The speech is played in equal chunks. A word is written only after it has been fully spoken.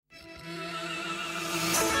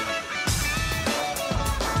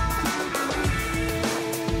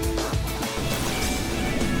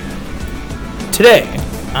Today,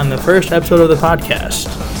 on the first episode of the podcast,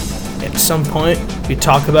 at some point, we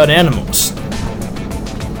talk about animals.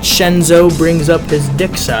 Shenzo brings up his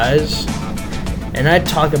dick size, and I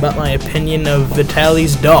talk about my opinion of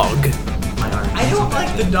Vitaly's dog. I don't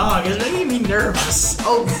like the dog. It's making me nervous.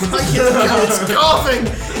 Oh, it's coughing.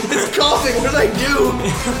 It's coughing. What did I do?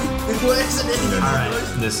 What is it? All right.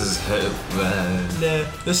 This is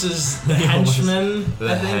This is the henchman.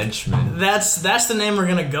 The henchman. That's the name we're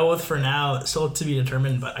gonna go with for now. Still to be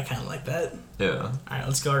determined, but I kind of like that. Yeah. All right,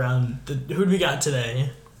 let's go around. Who do we got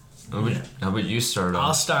today? How about you start off?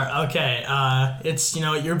 I'll start. Okay. It's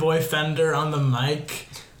your boy Fender on the mic,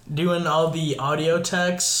 doing all the audio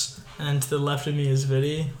texts, and to the left of me is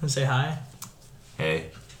Viddy. Want to say hi?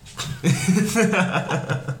 Hey.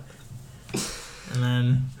 And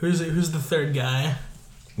then who's the third guy?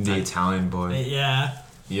 The Italian boy. Yeah.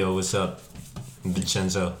 Yo, what's up?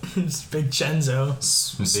 Vincenzo. It's Big Chenzo.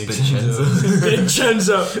 Big Big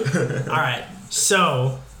Chenzo. All right.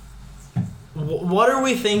 So, what are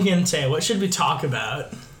we thinking today? What should we talk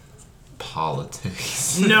about?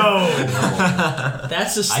 Politics. No.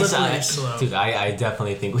 That's a slippery slope. Dude, I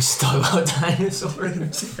definitely think we should talk about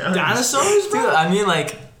dinosaurs. Dinosaurs, bro? Dude, I mean,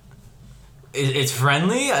 like, it's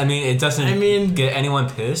friendly. I mean, it doesn't get anyone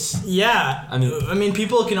pissed. Yeah. I mean,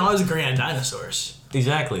 people can always agree on dinosaurs.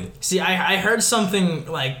 Exactly. See, I heard something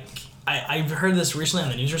like I've heard this recently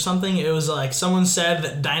on the news or something. It was like someone said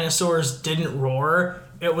that dinosaurs didn't roar.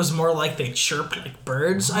 It was more like they chirped like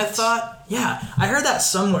birds. What? I thought. Yeah, I heard that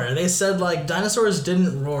somewhere. They said like dinosaurs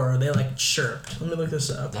didn't roar. They like chirped. Let me look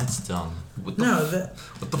this up. That's dumb. What the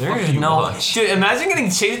fuck do you watch? Dude, imagine getting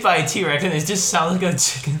chased by a T-Rex and it just sounds like a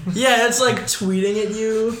chicken. Yeah, it's like tweeting at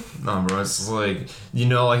you. No, bro, it's like,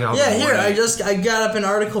 like how... Yeah, here, I got up an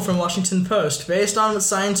article from Washington Post. Based on what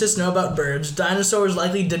scientists know about birds, dinosaurs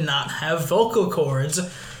likely did not have vocal cords.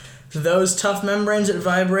 Those tough membranes that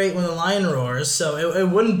vibrate when the lion roars. So it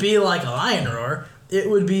wouldn't be like a lion roar. It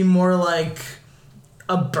would be more like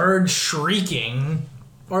a bird shrieking.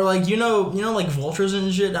 Or like, like vultures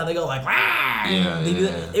and shit, how they go like, Wah! Yeah, They do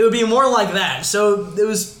that. It would be more like that. So it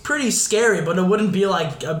was pretty scary, but it wouldn't be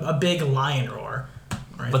like a big lion roar.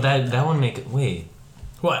 Right? But that would make it... Wait.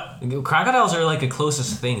 What? Crocodiles are like the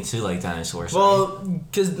closest thing to like dinosaurs. Well,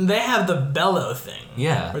 because they have the bellow thing.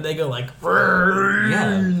 Yeah. Where they go like...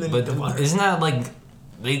 Yeah, but isn't that like...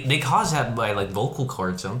 They cause that by like vocal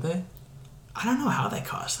cords, don't they? I don't know how they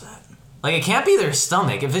cause that. Like, it can't be their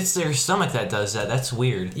stomach. If it's their stomach that does that, that's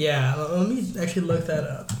weird. Yeah, let me actually look that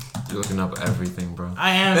up. You're looking up everything, bro.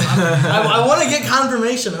 I am. I want to get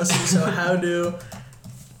confirmation. Let's see. So, how do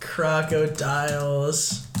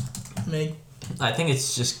crocodiles make... I think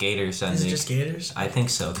it's just gators. Is it just gators? I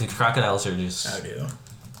think so. Because crocodiles are just... How do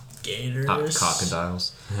gators...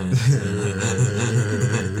 Crocodiles.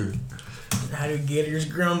 How do gators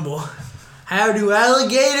grumble? How do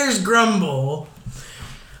alligators grumble?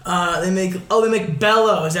 They make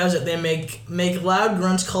bellows. That was it. They make loud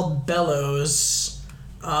grunts called bellows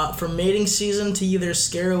for mating season to either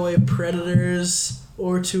scare away predators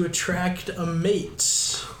or to attract a mate.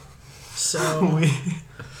 So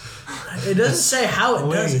it doesn't say how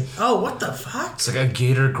it does it. Oh, what the fuck? It's like a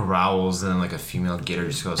gator growls and then like a female gator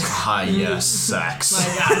just goes, hi, yes, sex.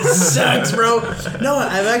 My God, sex, bro. No,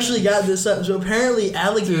 I've actually got this up. So apparently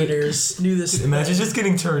alligators do this. Imagine just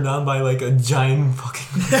getting turned on by like a giant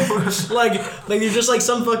fucking... like you're just like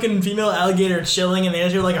some fucking female alligator chilling and they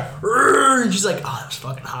hear like a... And she's like, oh, that was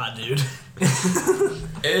fucking hot, dude.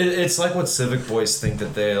 It's like what civic boys think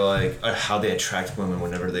that they like, how they attract women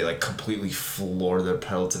whenever they like completely floor their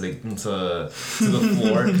pedal to the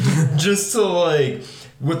floor, just to like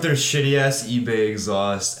with their shitty ass eBay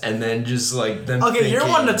exhaust, and then just like them. Okay, you're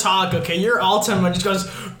one to talk. Okay, your Altima just goes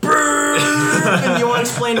brrr, and you want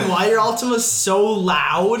to explain why your Altima's so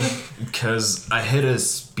loud? Because I hit a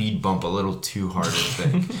speed bump a little too hard, I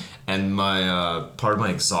think, and my part of my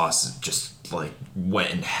exhaust just like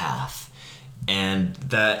went in half. And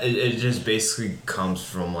that it just basically comes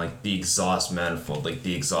from like the exhaust manifold, like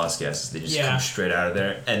the exhaust gases, they just come straight out of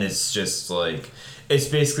there, and it's just like it's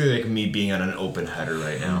basically like me being on an open header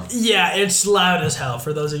right now. Yeah, it's loud as hell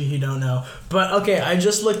for those of you who don't know. But okay, I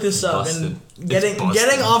just looked this up and getting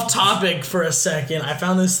off topic for a second, I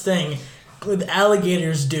found this thing with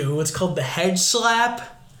alligators do. It's called the hedge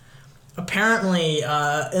slap. Apparently,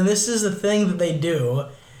 and this is the thing that they do.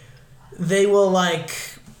 They will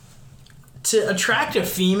like. To attract a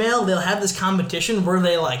female, they'll have this competition where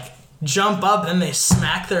they like jump up and they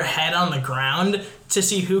smack their head on the ground to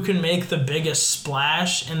see who can make the biggest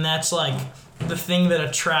splash, and that's like the thing that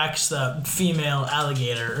attracts the female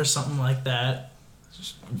alligator or something like that.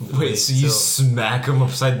 Wait, so you smack them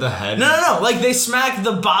upside the head? No. Like, they smack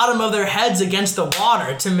the bottom of their heads against the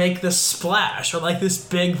water to make this splash, or like this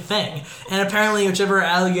big thing. And apparently, whichever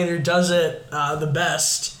alligator does it the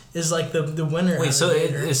best is like the winner. Wait,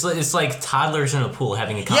 alligator. so it's like toddlers in a pool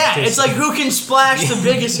having a competition. Yeah, it's like who can splash the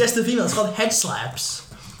biggest against the female. It's called head slaps.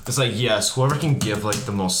 It's like, yes, whoever can give like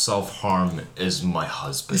the most self-harm is my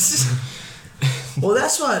husband. Well,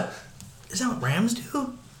 is that what rams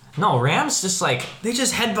do? No, rams just like... They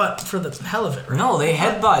just headbutt for the hell of it, right? No, they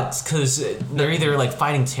headbutt because they're either like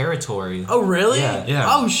fighting territory. Oh, really? Yeah.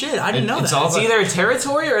 Oh, shit, I didn't know that. It's either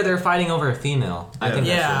territory or they're fighting over a female. I think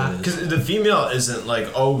that's what it is. Because the female isn't like,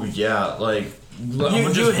 oh yeah, like... You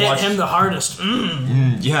hit him the hardest.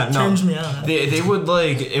 Yeah, no. Turns me on. They would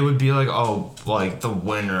like, it would be like, oh, like the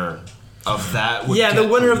winner of that would the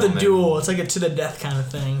winner of the woman. duel. It's like a to the death kind of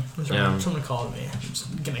thing. Someone called me. I'm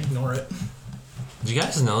just gonna ignore it. Do you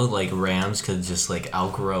guys know like rams could just like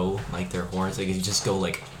outgrow like their horns? Like you just go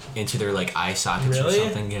like into their like eye sockets or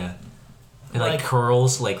something. Yeah. It like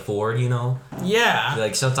curls like forward, you know? Yeah.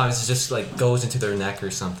 Like sometimes it just like goes into their neck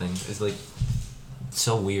or something. It's like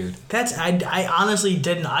so weird. I honestly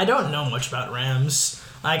didn't. I don't know much about rams.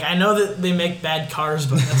 Like I know that they make bad cars,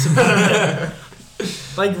 but that's about it.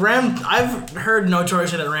 Like I've heard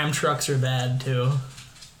notoriously that Ram trucks are bad too.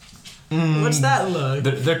 What's that look?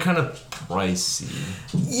 They're kind of pricey.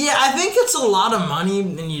 Yeah, I think it's a lot of money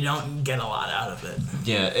and you don't get a lot out of it.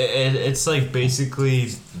 Yeah, it's like basically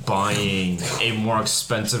buying a more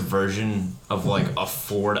expensive version of like a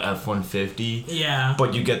Ford F-150. Yeah.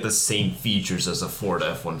 But you get the same features as a Ford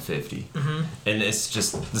F-150. Mm-hmm. And it's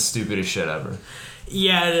just the stupidest shit ever.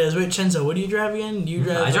 Yeah, it is. Wait, Chenzo, what do you drive again?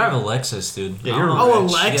 I drive a Lexus, dude. Yeah, you're a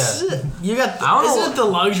rich. Lexus? Yeah. You got... Isn't it the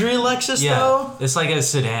luxury Lexus, though? It's like a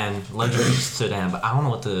sedan. Luxury sedan. But I don't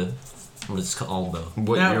know what it's called, though.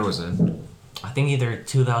 What year was it? I think either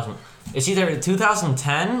 2000... It's either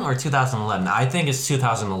 2010 or 2011. I think it's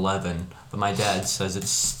 2011. But my dad says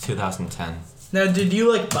it's 2010. Now, did you,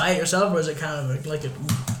 like, buy it yourself, or was it kind of like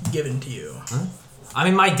given to you? Huh? I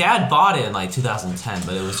mean, my dad bought it in like 2010,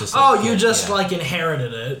 but it was just like... you just like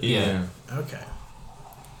inherited it? Yeah. Okay.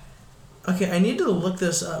 Okay, I need to look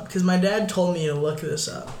this up, because my dad told me to look this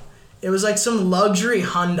up. It was like some luxury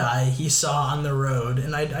Hyundai he saw on the road,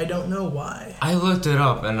 and I don't know why. I looked it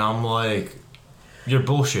up, and I'm like, you're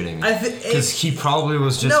bullshitting me. Because he probably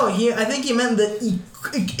was just... No, I think he meant the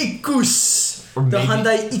Icus. The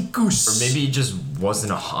Hyundai Icus. Or maybe it just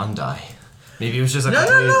wasn't a Hyundai. Maybe it was just a no.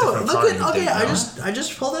 different car. Okay, I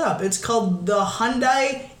just pulled it up. It's called the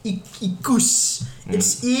Hyundai Icus.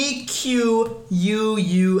 It's EQUUS.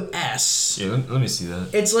 Yeah, let me see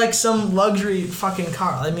that. It's like some luxury fucking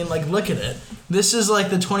car. I mean, like, look at it. This is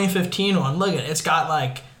like the 2015 one. Look at it. It's got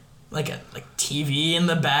like a TV in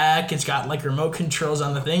the back. It's got like remote controls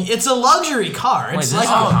on the thing. It's a luxury car. It's like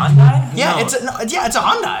a Hyundai? Yeah, No. it's a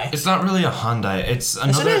Hyundai. It's not really a Hyundai. It's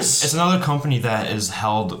another. it is. It's another company that is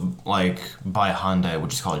held like by Hyundai,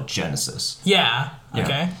 which is called Genesis. Yeah. Yeah.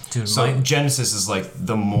 Okay. Dude, So Genesis is like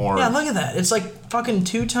the more. Yeah, look at that. It's like fucking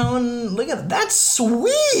two-tone. Look at that. That's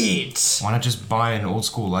sweet. Why not just buy an old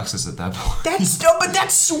school Lexus at that point? But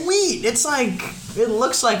that's sweet. It's like it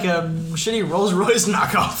looks like a shitty Rolls Royce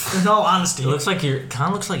knockoff. In all honesty, It looks like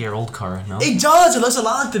your old car, no? it does. It looks a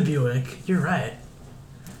lot like the Buick. You're right.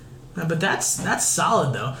 But that's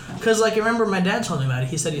solid though, because like I remember my dad told me about it.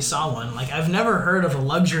 He said he saw one. Like I've never heard of a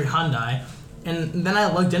luxury Hyundai, and then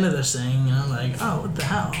I looked into this thing and I'm like, oh, what the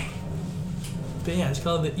hell? But yeah, it's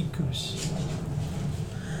called the Icus.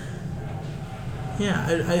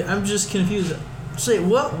 Yeah, I'm just confused. Say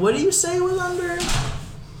what do you say was under?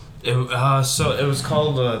 So it was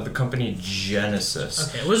called the company Genesis.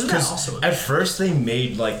 Okay, wasn't that also at first they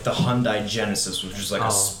made like the Hyundai Genesis, which was like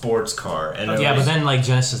a sports car, and but then like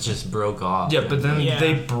Genesis just broke off. Yeah, but then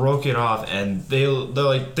they broke it off, and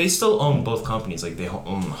they still own both companies. Like they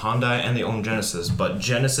own Hyundai and they own Genesis, but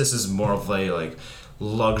Genesis is more of a like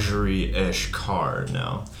luxury-ish car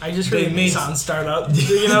now. I just heard the Nissan start up.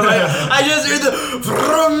 You know, I just heard the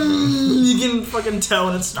vroom. You can fucking tell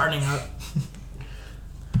when it's starting up.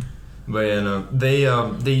 But yeah, no,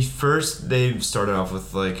 they started off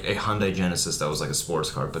with like a Hyundai Genesis that was like a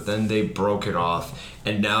sports car, but then they broke it off,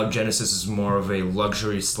 and now Genesis is more of a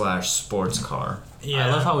luxury / sports car. Yeah. I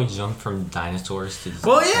love how we jumped from dinosaurs to...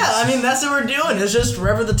 Well, yeah, I mean, that's what we're doing. It's just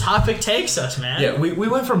wherever the topic takes us, man. Yeah, we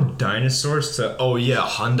went from dinosaurs to,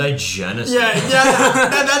 Hyundai Genesis. Yeah,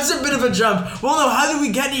 that's a bit of a jump. Well, no, how did we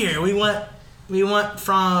get here? We went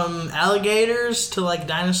from alligators to, like,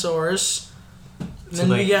 dinosaurs. Then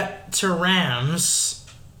we got to rams.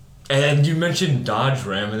 And you mentioned Dodge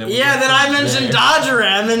Ram, and then then I mentioned Dodge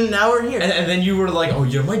Ram, and now we're here. And then you were like, "Oh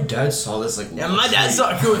yeah, my dad saw this." Like, yeah, my dad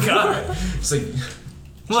saw a cool car. It's like,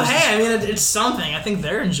 well, hey, I mean, it's something. I think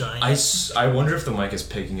they're enjoying it. I wonder if the mic is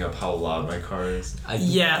picking up how loud my car is.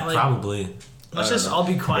 Probably. Let's just all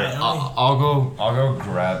be quiet. Yeah, I'll go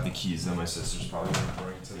grab the keys that my sister's probably gonna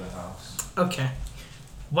bring to the house. Okay.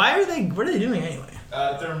 What are they doing anyway?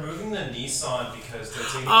 They're moving the Nissan because they're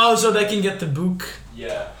taking. Oh, so they can get the Book.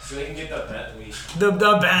 Yeah, so they can get the Bentley. The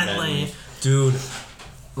Bentley. Dude,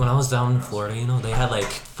 when I was down in Florida, they had like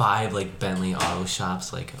 5 like Bentley auto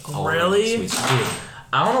shops like all really? Dude,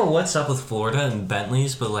 I don't know what's up with Florida and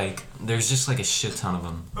Bentleys, but like there's just like a shit ton of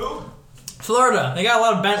them. Who? Florida, they got a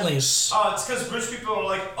lot of Bentleys. Oh, it's because rich people are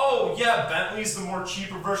like, oh yeah, Bentley's the more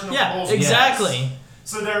cheaper version of Rolls. Yeah, exactly. Yes.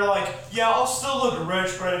 So they're like, yeah, I'll still look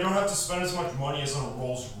rich, but I don't have to spend as much money as on a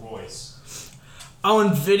Rolls Royce. Oh,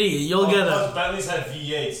 Nvidia, you'll get a. Bentley's had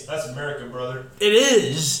V8s. That's America, brother. It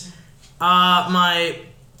is. My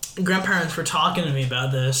grandparents were talking to me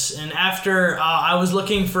about this, and after I was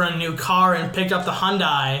looking for a new car and picked up the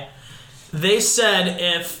Hyundai, they said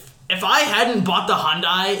if I hadn't bought the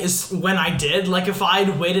Hyundai is when I did, like if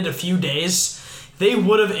I'd waited a few days, they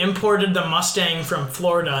would have imported the Mustang from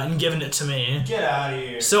Florida and given it to me. Get out of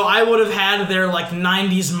here. So I would have had their like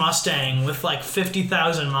 90s Mustang with like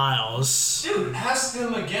 50,000 miles. Dude, ask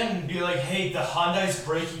them again and be like, hey, the Hyundai's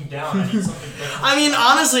breaking down. I need something different. I mean,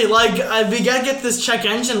 honestly, like, we gotta get this check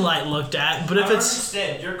engine light looked at, but if I it's...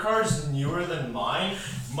 understand. Your car's newer than mine.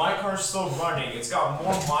 My car's still running. It's got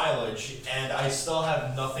more mileage, and I still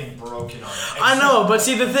have nothing broken on it. I know, but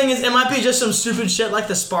see, the thing is, it might be just some stupid shit like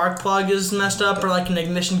the spark plug is messed up, or like an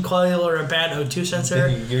ignition coil, or a bad O2 sensor.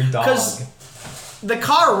 Your dog. Because the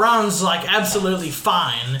car runs, like, absolutely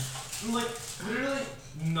fine. Like, literally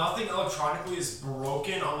nothing electronically is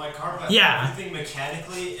broken on my car, but everything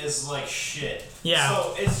mechanically is, like, shit. Yeah.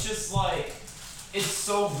 So, it's just, like... It's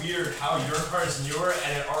so weird how your car is newer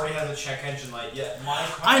and it already has a check engine light, yet my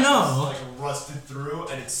car is like rusted through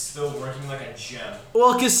and it's still working like a gem.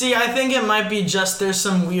 Well, cause see, I think it might be just there's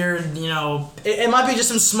some weird, it might be just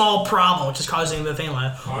some small problem which is causing the thing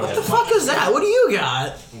like, what the fuck is that? What do you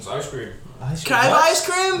got? It's ice cream. Can I have ice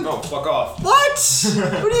cream? No, fuck off. What?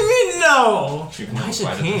 What do you mean no? Why is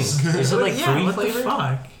it pink? Is it like fruit flavor?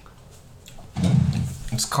 What the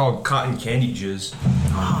fuck? It's called cotton candy jizz.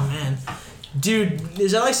 Oh man. Dude,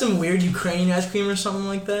 is that like some weird Ukrainian ice cream or something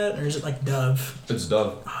like that? Or is it like Dove? It's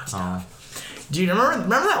Dove. Oh, it's Dove. Dude,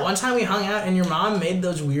 remember that one time we hung out and your mom made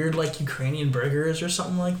those weird like Ukrainian burgers or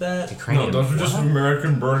something like that? Ukrainian? No, those were just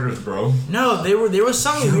American burgers, bro. No, there was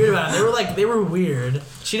something weird about them. They were weird.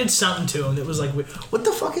 She did something to them that was like, what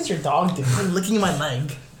the fuck is your dog doing? Like licking my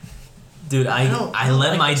leg. Dude, I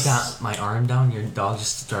let my arm down. Your dog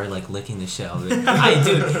just started like licking the shit out of it.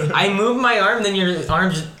 I moved my arm, and then your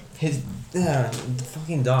arm just the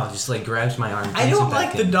fucking dog just like grabs my arm. I don't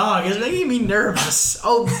like the dog. It's making me nervous.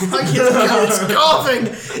 Oh, fuck, it's coughing.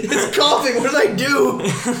 It's coughing. What did I do?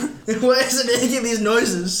 Why is it making these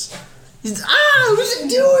noises? What's it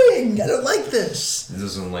doing? I don't like this. It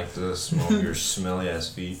doesn't like the smell of your smelly ass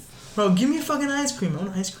feet. Bro, give me a fucking ice cream. I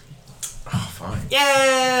want ice cream. Oh, fine.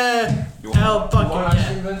 Yeah! Hell fucking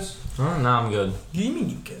yeah. Oh, no, I'm good. What do you mean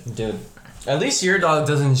you good? Dude. At least your dog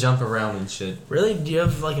doesn't jump around and shit. Really? Do you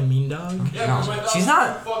have like a mean dog? Yeah, no, my dog's she's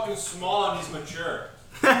not fucking small and he's mature.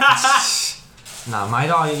 Nah, my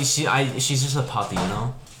dog, she's just a puppy,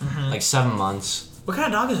 Mm-hmm. Like 7 months. What kind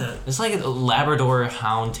of dog is it? It's like a Labrador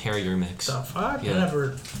Hound Terrier mix. The fuck? Yeah. I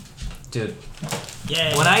never... Dude.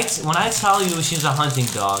 Yeah. When I tell you she's a hunting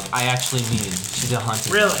dog, I actually mean she's a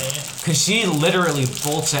hunting dog. Really? Because she literally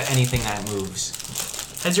bolts at anything that moves.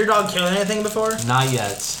 Has your dog killed anything before? Not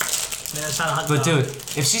yet. Man, it's not a hunting But dog. dude,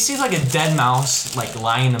 if she sees like a dead mouse like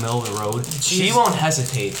lying in the middle of the road, she won't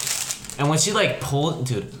hesitate. And when she like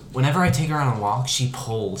dude, whenever I take her on a walk, she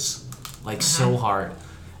pulls like so hard.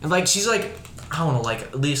 And like she's like, I don't know, like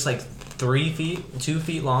at least like 2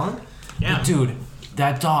 feet long. Yeah. But dude,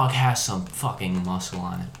 that dog has some fucking muscle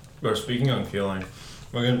on it. Bro, speaking on killing,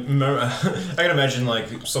 I can imagine like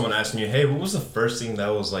someone asking you, "Hey, what was the first thing that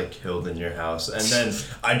was like killed in your house?" And then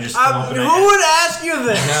I just come up and who would ask you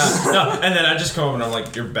this? no, and then I just come up and I'm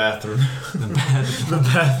like, "Your bathroom." The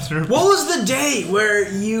bathroom. What was the day where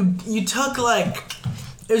you took like?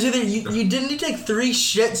 It was either you didn't take 3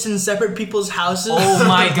 shits in separate people's houses. Oh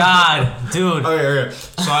my god, dude. Okay.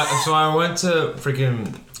 So I went to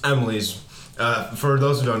freaking Emily's. For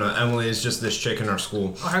those who don't know, Emily is just this chick in our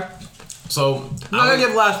school. Okay. So I'm not gonna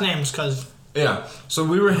give last names, cause. Yeah. So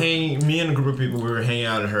me and a group of people, we were hanging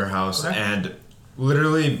out at her house, and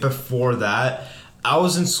literally before that, I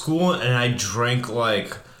was in school and I drank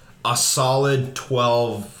like a solid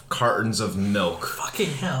 12 cartons of milk. Fucking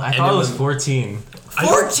hell. I thought it was 14.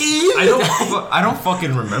 14? I don't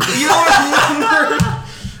fucking remember. You don't remember?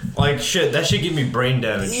 Like, shit, that should give me brain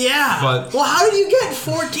damage. Yeah. But well, how did you get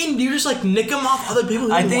 14? Do you just, like, nick them off other people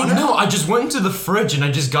who I think wanted them? no, I just went into the fridge and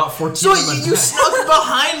I just got 14. So you snuck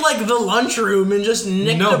behind, like, the lunchroom and just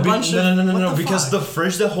nicked a bunch of... No, because the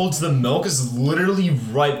fridge that holds the milk is literally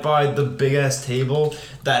right by the big-ass table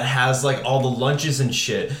that has, like, all the lunches and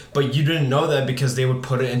shit. But you didn't know that because they would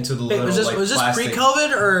put it into the little, was this plastic...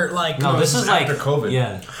 pre-COVID or, like... No, this is like after COVID.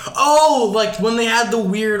 Yeah. Oh, like, when they had the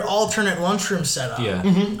weird alternate lunchroom setup. Yeah.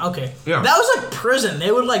 Mm-hmm. Okay. Yeah. That was like prison.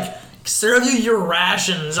 They would like serve you your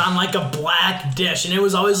rations on like a black dish, and it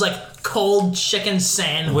was always like cold chicken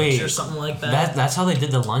sandwich or something like that. That's how they did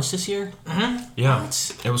the lunch this year? Mm-hmm. Yeah.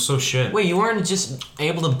 It was so shit. Wait, you weren't just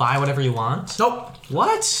able to buy whatever you want? Nope.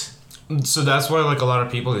 What? So that's why, like, a lot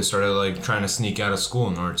of people, they started, like, trying to sneak out of school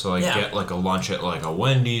in order to, like, get, like, a lunch at, like, a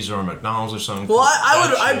Wendy's or a McDonald's or something. Well,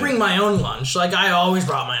 I bring my own lunch. Like, I always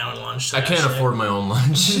brought my own lunch. I can't afford my own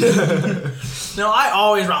lunch. No, I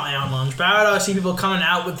always brought my own lunch. But I would always see people coming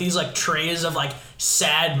out with these, like, trays of, like,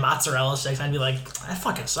 sad mozzarella sticks. And I'd be like, that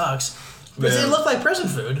fucking sucks. Because they look like prison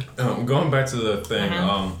food. Going back to the thing,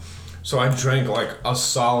 so I drank, like, a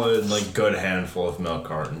solid, like, good handful of milk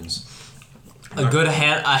cartons.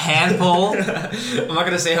 A handful? I'm not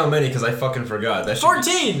gonna say how many because I fucking forgot. That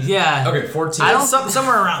 14! Yeah. Okay, 14. I don't...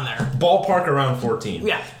 Somewhere around there. Ballpark around 14.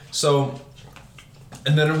 Yeah. So,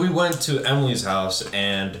 and then we went to Emily's house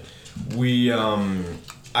and we,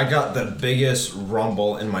 I got the biggest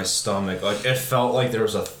rumble in my stomach. Like, it felt like there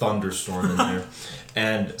was a thunderstorm in there.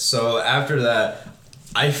 And so after that,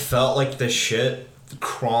 I felt like the shit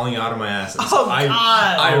crawling out of my ass. And so God.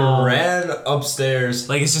 I ran upstairs.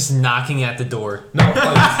 Like it's just knocking at the door. No,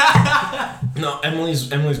 like, no.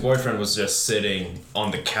 Emily's boyfriend was just sitting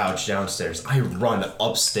on the couch downstairs. I run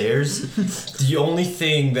upstairs. The only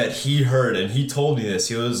thing that he heard, and he told me this,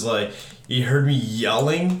 he was like, he heard me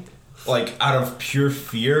yelling, like out of pure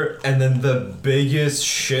fear, and then the biggest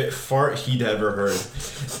shit fart he'd ever heard.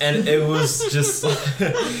 And it was just like,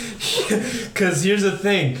 because here's the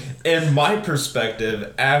thing, in my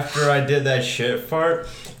perspective, after I did that shit fart,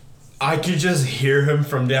 I could just hear him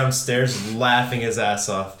from downstairs laughing his ass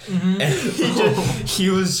off. Mm-hmm. And he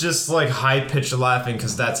was just like high-pitched laughing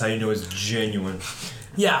because that's how you know it's genuine.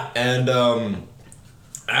 Yeah. And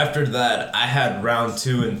after that, I had round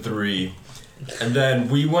 2 and 3. And then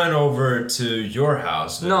we went over to your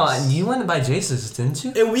house. Vince. No, you went by Jace's, didn't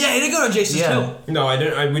you? Yeah, he did go to Jason's too. No, I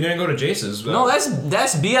didn't. We didn't go to Jace's. No, that's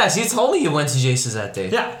BS. You told me you went to Jace's that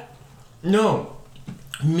day. Yeah. No,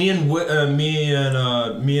 me and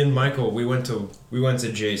Michael, we went to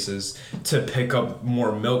Jace's to pick up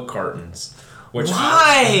more milk cartons.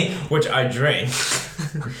 Why? Which I drank.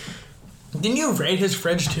 Didn't you raid his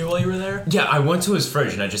fridge too while you were there? Yeah, I went to his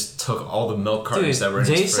fridge and I just took all the milk cartons that were in his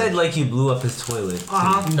fridge. Jay said like you blew up his toilet.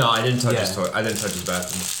 No, I didn't touch his toilet. I didn't touch his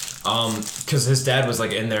bathroom. Because his dad was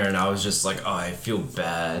like in there and I was just like, oh, I feel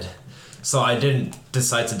bad. So I didn't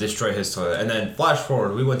decide to destroy his toilet. And then flash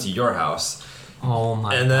forward, we went to your house. Oh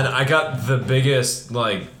my. And then I got the biggest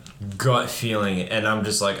like gut feeling and I'm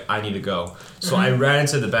just like, I need to go. So I ran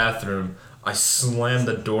into the bathroom. I slammed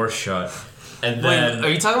the door shut. And then, wait,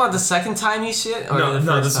 are you talking about the second time you shit? Or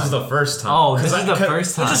no, this was the first time. Oh, this is the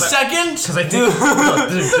first time. The second? Because I think...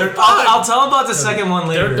 I'll tell about the second one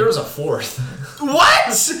later. There was a fourth.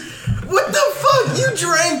 What? What the fuck? You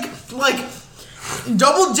drank, like,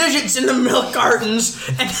 double digits in the milk cartons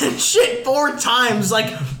and then shit 4 times,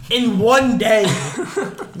 like, in one day.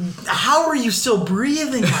 How are you still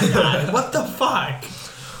breathing, my guy? What the fuck?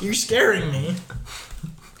 You're scaring me.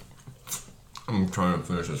 I'm trying to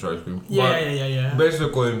finish this ice cream. Yeah.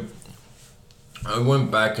 Basically, I went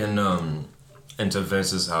back into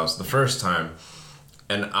Vince's house the first time,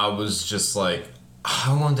 and I was just like,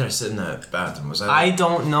 how long did I sit in that bathroom? Was I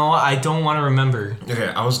don't know. I don't want to remember. Okay,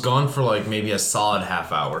 I was gone for like maybe a solid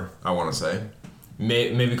half hour, I want to say.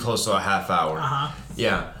 Maybe close to a half hour. Uh-huh.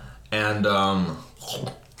 Yeah, and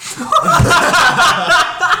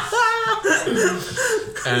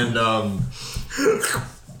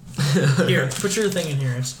Here, put your thing in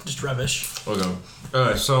here. It's just rubbish. Okay.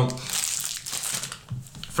 Alright, so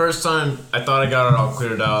first time I thought I got it all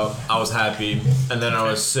cleared out. I was happy. And then I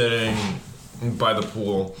was sitting by the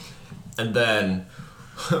pool. And then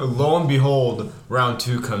lo and behold, round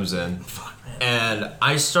 2 comes in. Fuck, man. And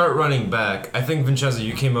I start running back. I think Vincenzo,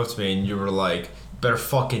 you came up to me and you were like, better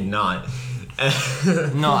fucking not.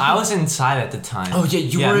 No, I was inside at the time. Oh, yeah,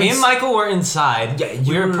 you were me and Michael were inside. Yeah,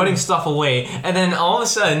 we were putting stuff away, and then all of a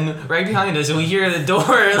sudden, right behind us, we hear the door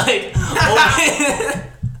like open.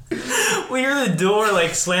 we hear the door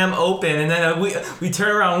like slam open, and then we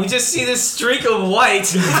turn around. And we just see this streak of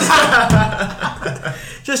white.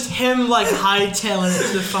 Just him like hightailing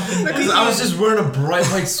it to the fucking. Because I was just wearing a bright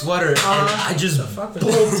white sweater, and I just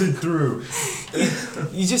bolted through.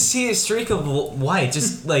 You just see a streak of white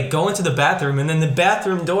just like go into the bathroom, and then the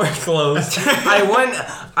bathroom door closed. I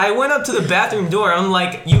went up to the bathroom door. I'm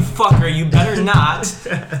like, you fucker, you better not.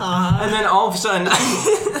 And then all of a sudden,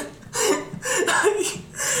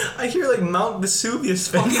 I hear like Mount Vesuvius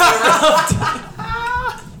fucking erupt.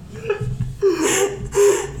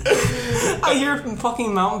 I hear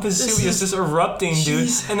fucking Mount Vesuvius just erupting, dude.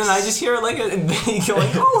 Jesus. And then I just hear like a baby going,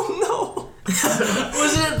 oh no.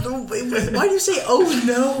 Why do you say oh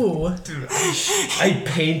no? Dude, I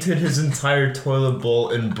painted his entire toilet bowl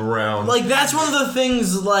in brown. Like, that's one of the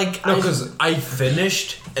things, like... No, because I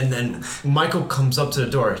finished, and then Michael comes up to the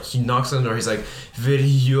door. He knocks on the door. He's like, Viddy,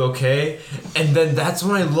 you okay? And then that's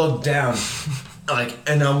when I look down, like,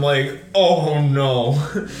 and I'm like, oh no.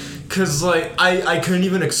 Because, like, I couldn't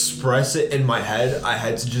even express it in my head. I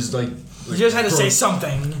had to just, like... You just had to say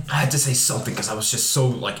something. I had to say something because I was just so,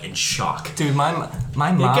 like, in shock. Dude, my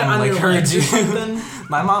mom, like, heard you.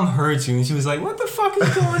 My mom heard you, and she was like, what the fuck is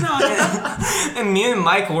going on? And me and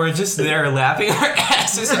Michael were just there laughing our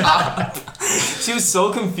asses off. She was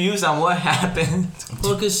so confused on what happened.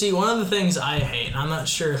 Well, because, see, one of the things I hate, and I'm not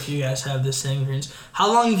sure if you guys have the same experience,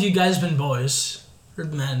 how long have you guys been boys? Or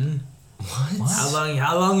men? What?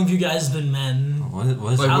 How long have you guys been men? What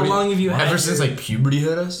is like, how long have you had ever since like puberty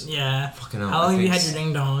hit us? Yeah. Fucking hell, how long have you had your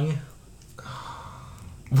ding dong?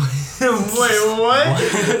 Wait, what?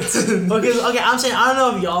 Because I'm saying I don't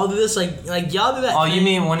know if y'all do this like y'all do that. Oh, thing. you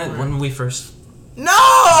mean when we first?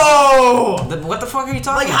 No. What the fuck are you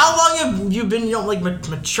talking like, about? how long have you been like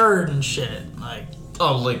matured and shit? Like.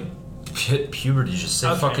 Oh, like. Hit puberty, just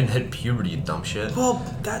say fucking hit puberty, you dumb shit. Well,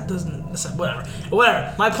 that doesn't...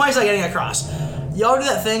 Whatever. My point's not getting across. Y'all do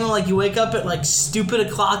that thing where, like, you wake up at, like, stupid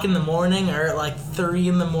o'clock in the morning or at, like, 3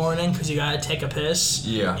 in the morning because you gotta take a piss.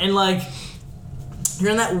 Yeah. And, like,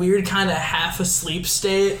 you're in that weird kind of half asleep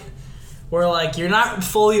state where, like, you're not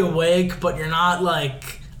fully awake, but you're not,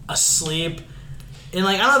 like, asleep. And,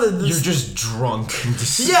 like, I don't know... You're just drunk.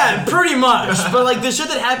 Yeah, pretty much. But, like, the shit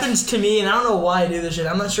that happens to me, and I don't know why I do this shit.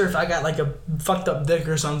 I'm not sure if I got, like, a fucked up dick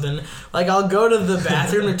or something. Like, I'll go to the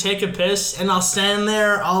bathroom to take a piss, and I'll stand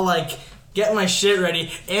there, I'll, like, get my shit ready,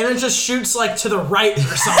 and it just shoots, like, to the right or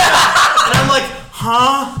something. And I'm like,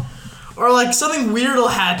 huh? Or, like, something weird will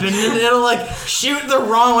happen, and it'll, like, shoot the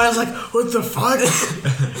wrong way. I was like, what the fuck?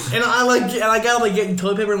 And I gotta, like, get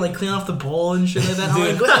toilet paper and, like, clean off the bowl and shit like that. I'm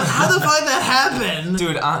like, how the fuck that happened?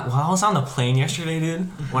 Dude, while I was on the plane yesterday, dude,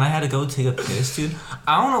 when I had to go take a piss, dude,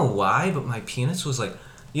 I don't know why, but my penis was, like,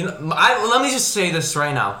 you know, let me just say this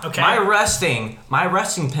right now. Okay. My resting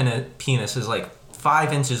penis is, like,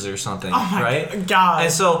 5 inches or something, right? God.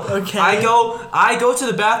 And so, okay. I go to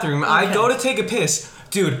the bathroom, I go to take a piss.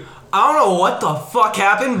 Dude, I don't know what the fuck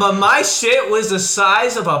happened, but my shit was the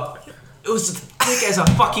size of it was as thick as a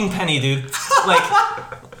fucking penny, dude. Like,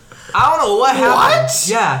 I don't know what happened. What?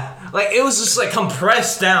 Yeah. Like, it was just, like,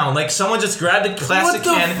 compressed down. Like, someone just grabbed a plastic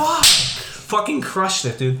can. What the fuck? Fucking crushed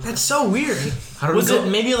it, dude. That's so weird. Was it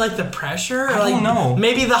maybe, like, the pressure? I don't like, know.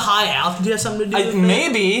 Maybe the high altitude has something to do with it?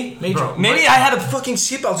 Maybe. Bro, maybe I had a fucking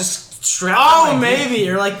seatbelt just strapped on Oh, my maybe. dick.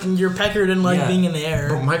 Or, like, your pecker didn't like being in the air.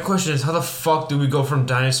 But my question is, how the fuck do we go from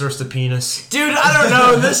dinosaurs to penis? Dude, I don't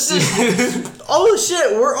know. This is... Oh,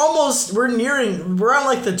 shit. We're on,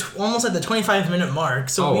 like, almost at the 25-minute mark.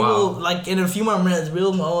 So we will, like, in a few more minutes,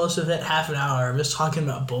 we'll almost have hit half an hour of just talking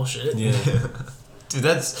about bullshit. Yeah. Dude,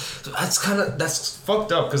 that's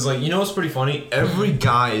fucked up, because, like, you know what's pretty funny? Every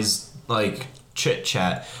guy's, like,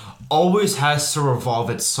 chit-chat always has to revolve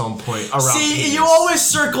at some point around penis. You always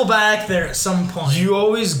circle back there at some point. You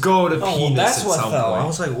always go to penis that's at what some fell. point. I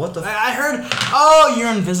was like, what the I heard... Oh, you're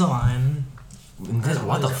Invisalign.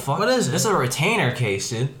 What the fuck? What is it? This is a retainer case,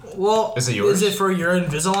 dude. Well, is it yours? Is it for your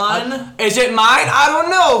Invisalign? Is it mine? I don't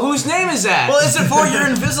know. Whose name is that? Well, is it for your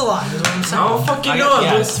Invisalign? Is what I'm saying. I don't fucking I- know.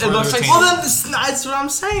 yeah, it it's looks, for it the looks like retainer. Well, then that's what I'm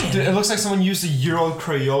saying. Dude, it looks like someone used a Euro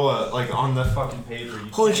Crayola, like, on the fucking paper.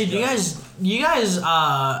 Holy shit, you guys,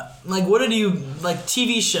 like, what did you, like,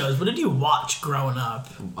 TV shows, what did you watch growing up?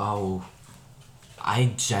 Oh,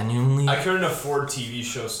 I genuinely... I couldn't afford TV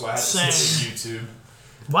shows, so I had to Same. stick with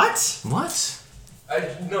YouTube. What? What?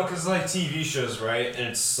 No, because like TV shows, right? And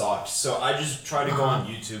it sucked. So I just try to go on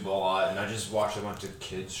YouTube a lot, and I just watch a bunch of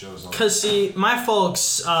kids shows on. Cause see, my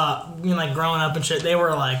folks, like growing up and shit, they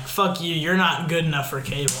were like, "Fuck you, you're not good enough for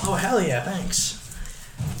cable." Oh hell yeah, thanks.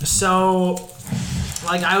 So,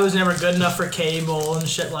 like, I was never good enough for cable and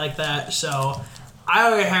shit like that. So, I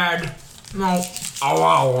already had No.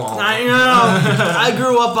 Oh. I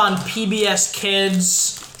grew up on PBS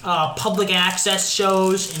Kids, public access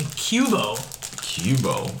shows, and Cubo.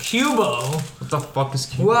 Cubo? What the fuck is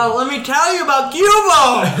Cubo? Well, let me tell you about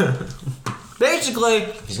Cubo! Basically...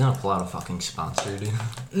 He's gonna pull out a fucking sponsor, dude.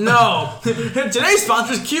 No. Today's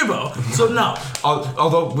sponsor is Cubo, so no.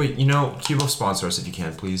 Although, wait, Cubo sponsor us if you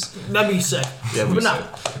can, please. That'd be sick. Yeah, but no.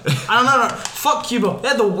 I don't know. Fuck Cubo. They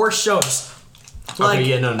had the worst shows. Okay,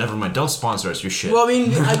 yeah, no, never mind. Don't sponsor us. You're shit. Well, I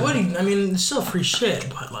mean, it's still free shit,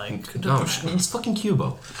 but like... No, it's fucking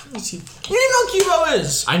Cubo. You didn't know Cubo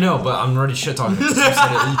is! I know, but I'm already shit talking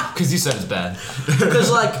because you said it's bad.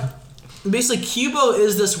 Because, like, basically, Cubo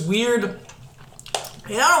is this weird... I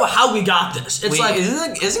don't know how we got this. It's like...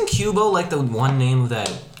 Isn't Cubo like the one name of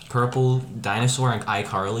that purple dinosaur in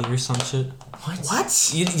iCarly or some shit?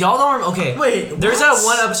 What? Y'all don't remember? Okay. Wait, there's what? that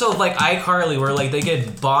one episode of like iCarly where like they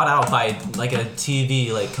get bought out by like a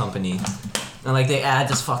TV like company, and like they add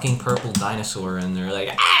this fucking purple dinosaur and they're like,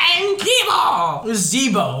 I'm Cubo. It was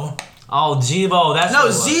Zebo. Oh, Zebo. That's no what it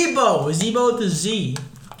was. Zebo. Zebo with the Z.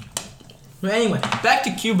 But anyway, back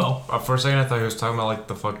to Cubo. For a second, I thought he was talking about like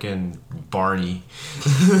the fucking Barney.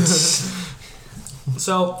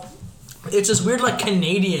 So, it's this weird like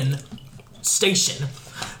Canadian station.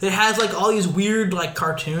 It has like all these weird like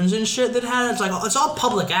cartoons and shit that had. It's all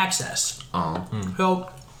public access. Oh. So,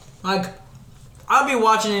 like, I'd be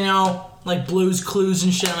watching like Blue's Clues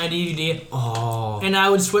and shit on my DVD. Oh. And I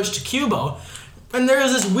would switch to Cubo, and there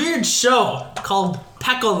was this weird show called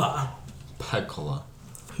Pecola.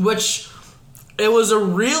 Which it was a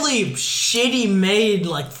really shitty made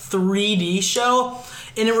like 3D show,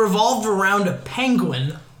 and it revolved around a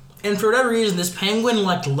penguin. And for whatever reason, this penguin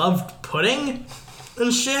like loved pudding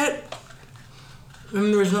and shit.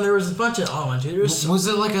 And there was a bunch of Was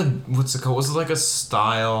it like what's it called? Was it like a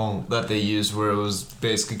style that they used where it was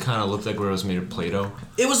basically kind of looked like where it was made of Play-Doh?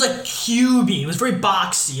 It was like cubey. It was very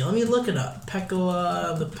boxy. Let me look it up.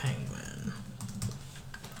 Pecola the penguin.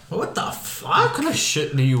 What the fuck? What kind of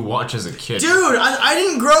shit do you watch as a kid? Dude, I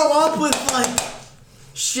didn't grow up with like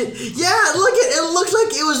shit. Yeah, look it looks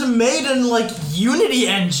like it was made in like Unity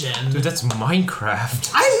engine. Dude, that's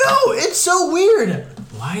Minecraft. I know, it's so weird.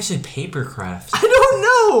 Why is it papercraft? I don't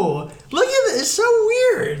know. Look at it, it's so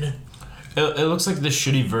weird. It looks like the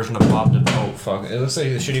shitty version of Bob the... Oh, fuck. It looks like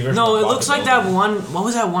the shitty version of Bob No, it looks the like that one... What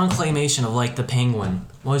was that one claymation of, like, the penguin?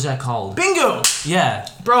 What was that called? Bingo! Yeah.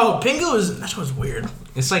 Bro, Bingo is... That was weird.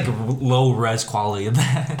 It's, like, low-res quality of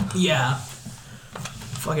that. Yeah.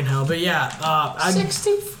 Fucking hell. But, yeah,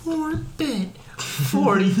 64-bit,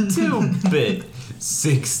 42-bit,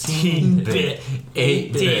 16-bit,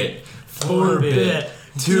 8-bit, 4-bit,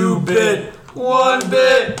 2-bit,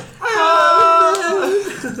 1-bit.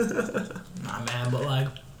 Nah, man, but like...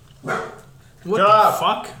 What the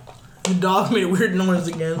fuck? The dog made a weird noise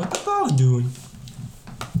again. What the dog doing?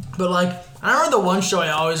 But like, I remember the one show I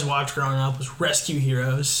always watched growing up was Rescue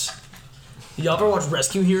Heroes. Did y'all ever watch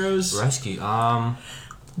Rescue Heroes? Rescue, That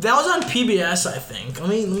was on PBS, I think. Let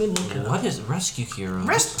me look it up. What is Rescue Heroes?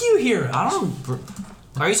 Rescue Heroes. I don't...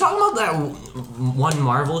 Are you talking about that one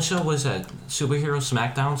Marvel show? Was that Superhero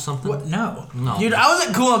Smackdown something? What? No. No. Dude, I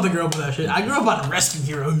wasn't cool enough to grow up with that shit. I grew up on Rescue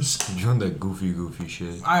Heroes. You're on that goofy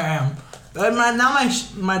shit. I am. But now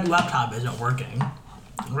my laptop isn't working.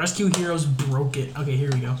 Rescue Heroes broke it. Okay,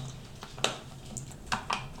 here we go.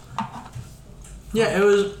 Yeah, it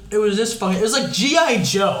was this fucking... It was like G.I.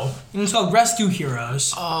 Joe. And it's called Rescue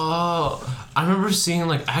Heroes. Oh, I remember seeing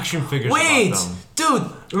like action figures Wait! about them. Dude,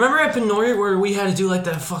 remember at Benoit where we had to do like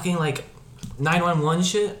that fucking like 911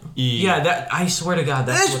 shit? Yeah. That I swear to God,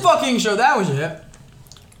 that's This fucking show, that was it.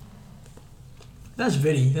 That's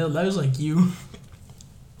Vinny. That was like you.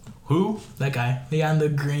 Who? That guy. The guy in the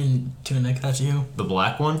green tunic. That's you. The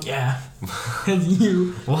black one? Yeah. That's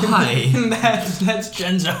you. Why? that's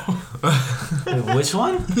Genzo. Wait, which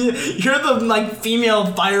one? You're the like female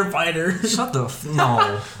firefighter. Shut the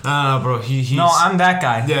no. Bro, he's... No, I'm that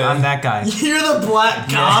guy. Yeah. I'm that guy. You're the black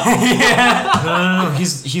cop. No.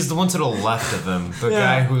 He's the one to the left of him. The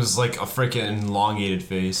guy who's like a freaking elongated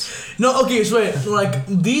face. No, okay, so wait. Like,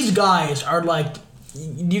 these guys are like...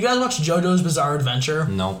 Do you guys watch JoJo's Bizarre Adventure?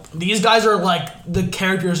 Nope. These guys are like the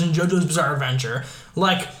characters in JoJo's Bizarre Adventure.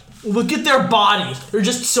 Like, look at their bodies. They're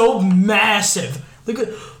just so massive. Look at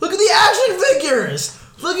the action figures.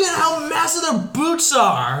 Look at how massive their boots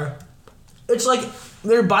are. It's like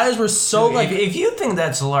their bodies were so Dude, like. if you think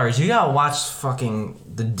that's large, you gotta watch fucking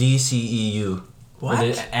the DCEU. What?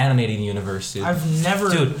 Or the animated universe, dude. I've never.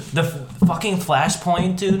 Dude, the fucking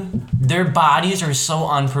Flashpoint, dude. Their bodies are so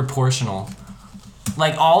unproportional.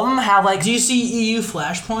 Like all of them have like DCEU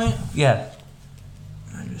Flashpoint. Yeah.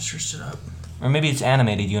 just searched it up. Or maybe it's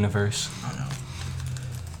animated universe. I don't know.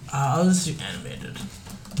 I'll just do animated.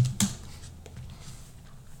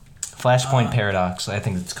 Flashpoint Paradox, I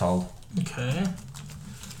think it's called. Okay.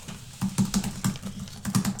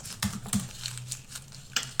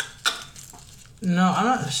 No, I'm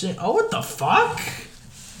not seeing. Oh, what the fuck?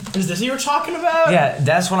 Is this what you were talking about? Yeah,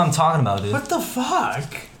 that's what I'm talking about, dude. What the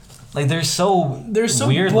fuck? Like, they're so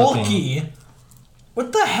weird bulky. looking.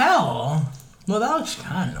 What the hell? Well, that looks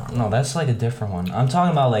kind of normal. No, that's like a different one. I'm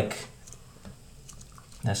talking about like.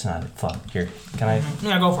 That's not it. Fuck. Here, can I?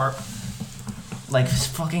 Yeah, go for it. Like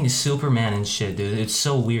fucking Superman and shit, dude. It's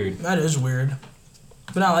so weird. That is weird.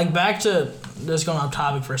 But now, like, back to just going off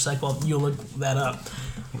topic for a sec while you look that up.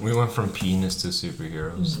 We went from penis to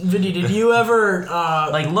superheroes. Vinny, did you ever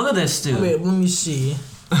Like, look at this, dude. Wait, let me see.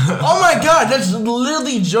 Oh my god, that's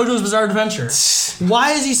literally JoJo's Bizarre Adventure.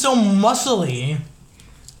 Why is he so muscly?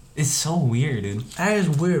 It's so weird, dude. That is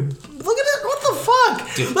weird. Look at it. What the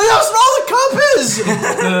fuck? Dude. Look how small the cup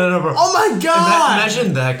is. No, bro. Oh my god.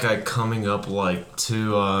 Imagine that guy coming up like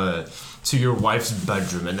to your wife's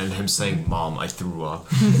bedroom and then him saying, "Mom, I threw up."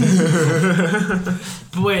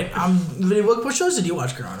 But wait, Vinny, what shows did you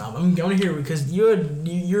watch growing up? I'm going to hear because you're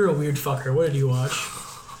a weird fucker. What did you watch?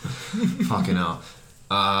 Fucking hell.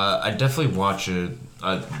 I definitely watched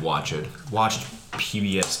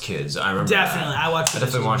PBS Kids. I remember. Definitely, that. I watched. I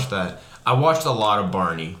definitely watched that. I watched a lot of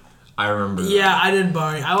Barney. I remember. Yeah, that. I did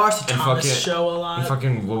Barney. I watched the And Thomas fucking- show a lot. And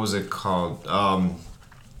fucking what was it called?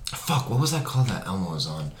 Fuck, what was that called that Elmo was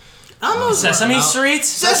on? Sesame Street?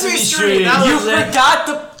 Sesame Street. That You was it. forgot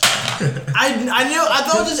the. I knew. I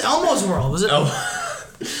thought it was just Elmo's World. Was it? Oh.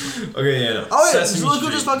 Okay, yeah. No. Oh wait, Sesame so look who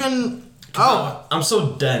Street. just fucking. Oh. I'm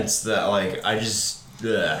so dense that like I just.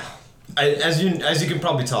 As you can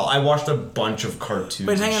probably tell, I watched a bunch of cartoons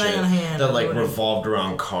Wait, hang and on, shit hang on. that like Wait. revolved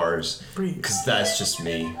around cars. Breathe. Because that's just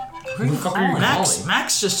me. Who the fuck are you Max calling?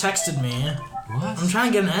 Max just texted me. What? I'm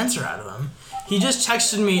trying to get an answer out of him. He just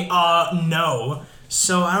texted me, no.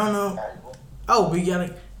 So I don't know. Oh, we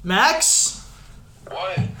gotta. Max?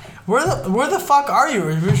 What? Where the fuck are you?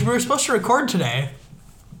 We were supposed to record today.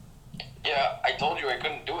 Yeah, I told you I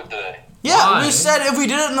couldn't do it today. Yeah, Why? we said if we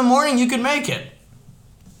did it in the morning, you could make it.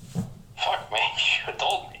 Fuck, man, you should have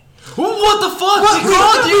told me. What the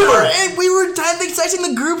fuck? We were texting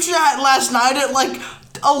the group chat last night at like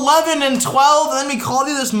 11 and 12, and then we called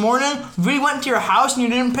you this morning. We went to your house and you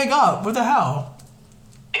didn't pick up. What the hell?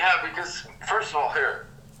 Yeah, because, first of all, here,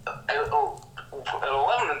 at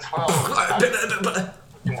 11 and 12,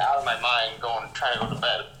 I'm out of my mind trying to go to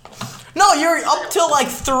bed. No, you're up till like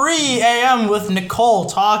 3 a.m. with Nicole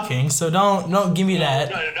talking, so don't give me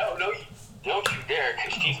that. No, don't you dare,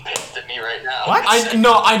 because she's pissed at me right now. What?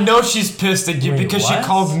 I know she's pissed at you Wait, because what? she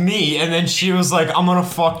called me and then she was like, "I'm gonna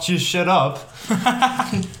fuck your shit up."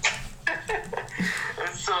 And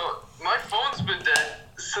so, my phone's been dead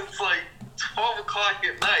since like 12 o'clock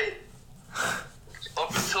at night. Up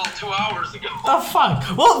until 2 hours ago. The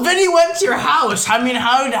fuck? Well, Vinny went to your house. I mean,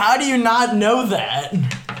 how do you not know that?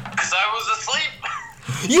 Because I was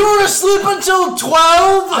asleep. You were asleep until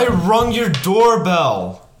 12? I rung your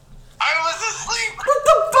doorbell. I was asleep. What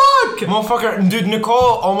the fuck? Motherfucker, dude, Nicole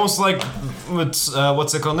almost like,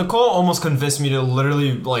 what's it called? Nicole almost convinced me to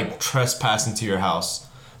literally like trespass into your house.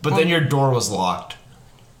 But then your door was locked.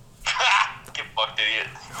 Get fucked,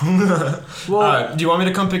 idiot. Well, Do you want me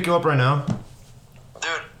to come pick you up right now?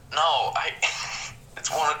 Dude, no, it's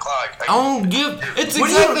 1 o'clock. It's What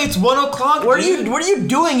do exactly, it's 1 o'clock, what are dude. you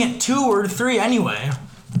doing at 2 or 3 anyway?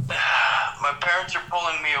 My parents are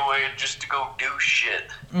pulling me away just to go do shit.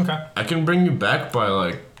 Okay. I can bring you back by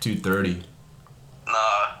like 2:30. Nah,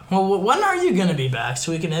 Well, when are you gonna be back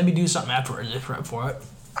so we can maybe do something afterwards to prep for it?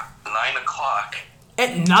 9 o'clock.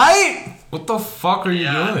 At night? What the fuck are you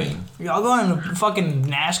Yeah. doing? Y'all going to fucking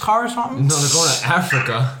NASCAR or something? No, they're going to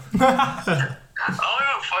Africa. I don't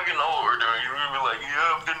even fucking know what we're doing. You're gonna be like,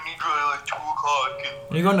 yeah, I'm gonna need you at like 2 o'clock.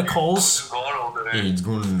 Are you going to Kohl's? It's going all day. Yeah, he's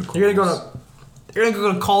going to Nicole's. You're gonna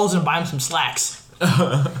go to Kohl's and buy him some slacks.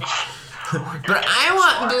 But I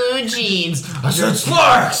want blue jeans. I said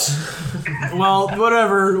slacks. Well,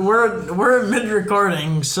 whatever. We're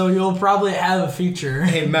mid-recording, so you'll probably have a feature.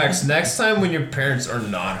 Hey Max, next time when your parents are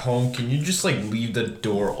not home, can you just like leave the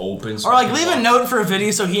door open? So Or I like can leave a walk- note for a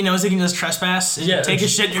video so he knows he can just trespass and Yeah, take a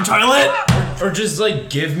shit in your toilet. Or just like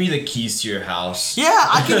give me the keys to your house. Yeah,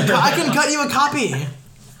 I can cut you a copy.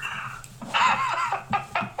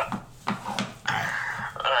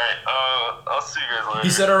 Alright, I'll see you guys later. He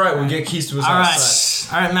said, "All right, we'll get keys to his All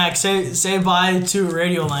house." right, Max. Say bye to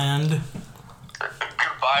Radioland.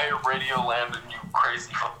 Goodbye, Radio Land, and you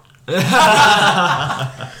crazy fuck.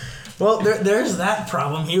 Well, there's that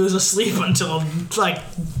problem. He was asleep until like.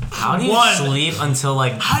 How do you sleep until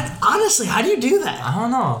like? Honestly, how do you do that? I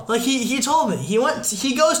don't know. Like he told me he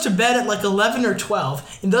goes to bed at like 11 or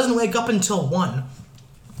 12 and doesn't wake up until 1.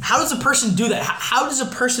 How does a person do that? How does a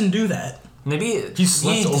person do that? Maybe he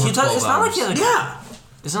slept over 12 It's not like hours.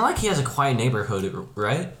 It's not like he has a quiet neighborhood,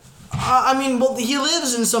 right? I mean, well, he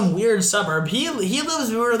lives in some weird suburb. He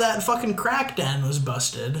lives where that fucking crack den was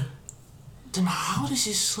busted. Then how does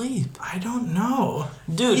he sleep? I don't know.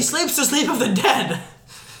 Dude. He sleeps the sleep of the dead.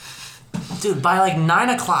 Dude, by like 9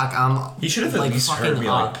 o'clock, he should have at least heard me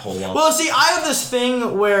like pull up. Well, see, I have this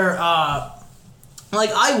thing where, like,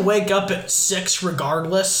 I wake up at 6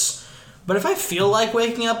 regardless. But if I feel like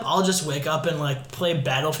waking up, I'll just wake up and, like, play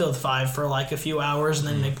Battlefield 5 for, like, a few hours and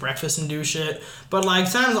then make breakfast and do shit. But, like,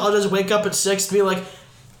 sometimes I'll just wake up at 6 to be like,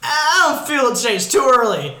 I don't feel it today, it's too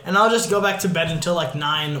early. And I'll just go back to bed until, like,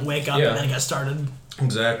 9, wake up, and then get started.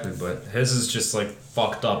 Exactly, but his is just, like,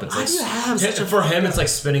 fucked up. It's Why like, do you have such a for him, it's like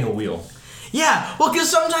spinning a wheel. Yeah, well,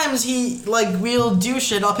 because sometimes we'll do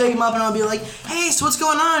shit. I'll pick him up and I'll be like, hey, so what's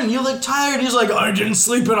going on? You look tired. He's like, I didn't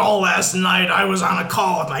sleep at all last night. I was on a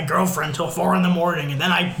call with my girlfriend till 4 a.m, and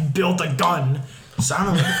then I built a gun. Son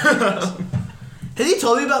of a... Has he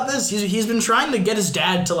told you about this? He's been trying to get his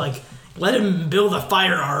dad to, like, let him build a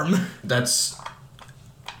firearm. That's...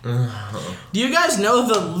 Do you guys know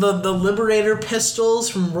the Liberator pistols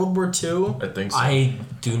from World War II? I think so. I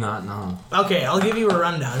do not know. Okay, I'll give you a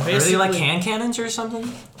rundown. Basically, are they like hand cannons or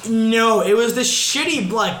something? No, it was this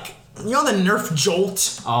shitty, like, you know the Nerf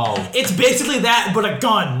Jolt? Oh. It's basically that, but a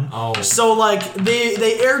gun. Oh. So, like, they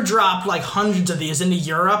airdropped, like, hundreds of these into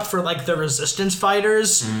Europe for, like, the resistance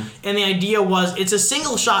fighters. And the idea was, it's a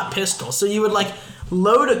single-shot pistol. So you would, like,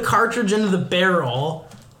 load a cartridge into the barrel,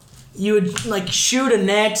 you would, like, shoot a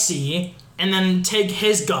Nazi, and then take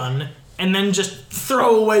his gun, and then just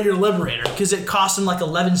throw away your Liberator, because it cost him, like,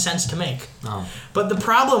 11 cents to make. Oh. But the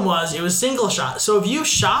problem was, it was single shot. So if you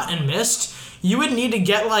shot and missed, you would need to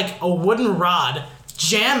get, like, a wooden rod,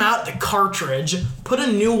 jam out the cartridge, put a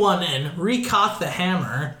new one in, recock the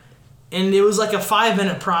hammer, and it was like a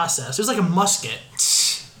 5-minute process. It was like a musket.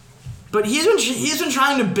 But he's been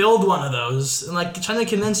trying to build one of those, and, like, trying to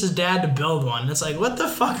convince his dad to build one. It's like, what the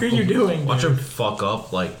fuck are you doing, Watch dude? him fuck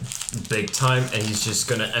up, like, big time, and he's just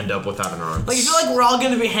gonna end up without an arm. Like, I feel like we're all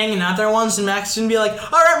gonna be hanging out there once, and Max is gonna be like,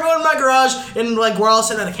 alright, we're going to my garage, and, like, we're all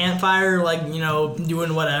sitting at a campfire, like, you know,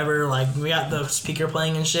 doing whatever, like, we got the speaker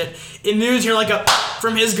playing and shit, and news hear, like,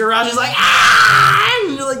 from his garage, he's like, ah!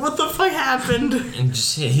 And you're like, what the fuck happened? And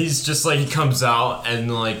he's just like, he comes out,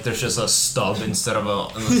 and, like, there's just a stub instead of a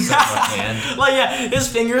hand. Like, yeah, his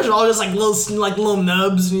fingers are all just, like, little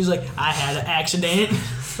nubs, and he's like, I had an accident.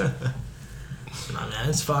 Oh, man,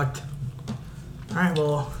 it's fucked. Alright,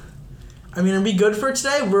 well, I mean, are we good for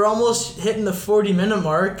today? We're almost hitting the 40-minute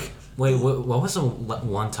mark. Wait, what was the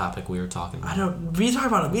one topic we were talking about? We talked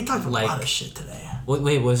about a Like, lot of shit today.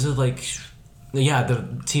 Wait, was it like... Yeah, the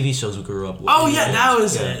TV shows we grew up with. Oh, yeah, that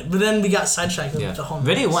was it. But then we got sidetracked with the whole...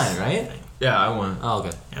 Vinny went, right? Yeah, I went. Oh,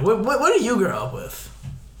 okay. Yeah, what did you grow up with?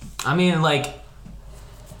 I mean, like...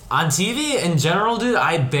 On TV, in general, dude,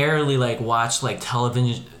 I barely, like, watch, like,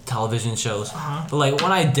 television shows. But, like,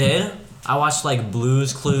 when I did... I watched, like,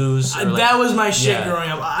 Blue's Clues. Or, like, that was my shit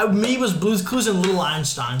growing up. Me was Blue's Clues and Little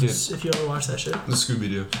Einsteins, dude. If you ever watched that shit. The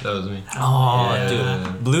Scooby-Doo. That was me. Oh, yeah.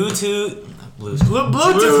 dude. Bluetooth.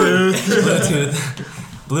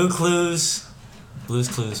 Blue Clues. Blue's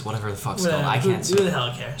Clues. Whatever the fuck's called. I can't see. Who the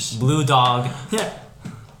hell cares? Blue Dog. Yeah.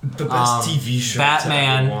 The best TV show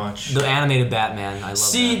Batman. to ever watch. The animated Batman. I love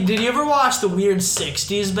that. Did you ever watch the weird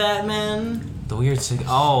 60s Batman? The weird...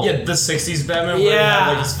 Oh. Yeah, the 60s Batman where he had,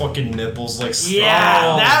 like, his fucking nipples, like,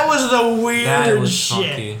 yeah, that was the weird that was shit.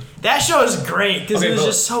 funky. That show is great because it was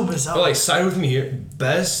just so bizarre. But, like, side with me here,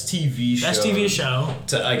 best TV show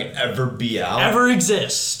to, like, ever be out. Ever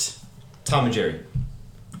exist. Tom and Jerry.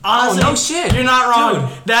 Honestly, no shit. You're not wrong.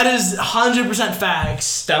 Dude. That is 100%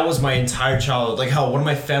 facts. That was my entire childhood. Like, how one of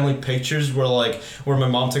my family pictures were, like, where my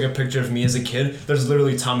mom took a picture of me as a kid, there's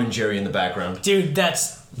literally Tom and Jerry in the background. Dude,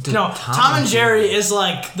 Tom and Jerry is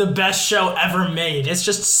like the best show ever made. It's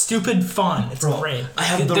just stupid fun. It's great. I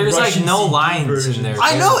have the There's Russian like no CD lines version. in there.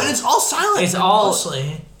 I know, and it's all silent. It's all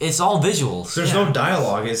mostly. It's all visuals. There's no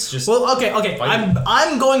dialogue. It's just okay. fighting.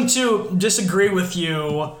 I'm going to disagree with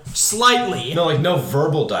you slightly. no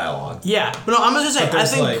verbal dialogue. Yeah, but no, I'm gonna say But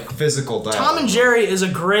there's I think like physical dialogue. Tom and Jerry is a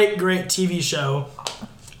great TV show,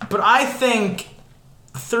 but I think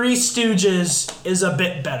Three Stooges is a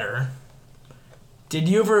bit better. Did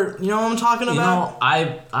you ever, you know what I'm talking about? You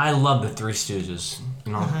know, I love the Three Stooges.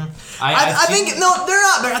 You know, I think no, they're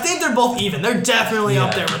not. I think they're both even. They're definitely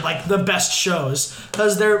up there with like the best shows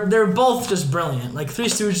because they're both just brilliant. Like Three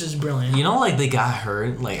Stooges is brilliant. You know, like they got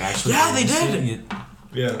hurt. Like actually. Yeah, they did.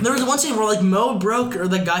 Yeah. There was one scene where like Mo broke, or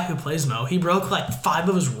the guy who plays Mo, he broke like 5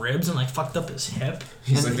 of his ribs and like fucked up his hip.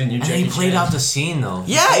 He's like the new Jackie And he played Chan. out the scene though.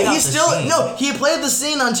 Yeah, he played the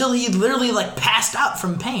scene until he literally like passed out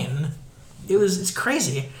from pain. It's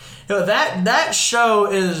crazy. You know, that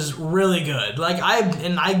show is really good. Like I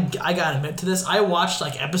gotta admit to this, I watched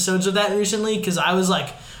like episodes of that recently because I was like,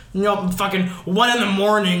 you know, fucking 1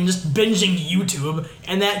 a.m. just binging YouTube,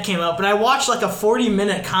 and that came up, and I watched like a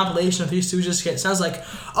 40-minute compilation of Three Stooges skits, and I was like,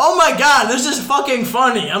 oh my god, this is fucking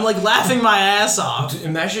funny. I'm like laughing my ass off.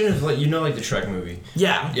 Imagine if, like, you know, like the Shrek movie.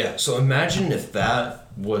 Yeah. Yeah. So imagine if that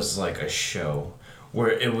was like a show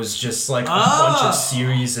where it was just like a bunch of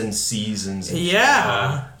series and seasons. And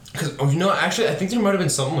Yeah. Because, you know, actually, I think there might have been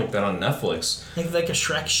something like that on Netflix. Like a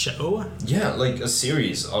Shrek show? Yeah, like a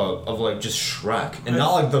series of like just Shrek. And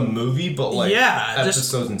not like the movie, but like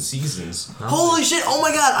episodes and seasons. Holy shit, oh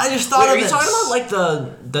my god, I just thought of Are you this. talking about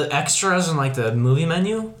like the extras and like the movie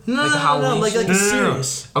menu? No, like the Halloween like shit? a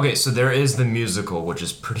series. Okay, so there is the musical, which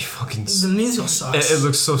is pretty fucking... The musical sucks. It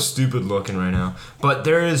looks so stupid looking right now. But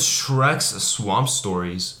there is Shrek's Swamp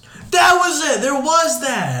Stories. That was it, there was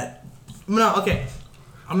that. No, okay.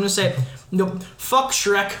 I'm gonna say, no, fuck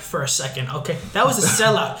Shrek for a second, okay? That was a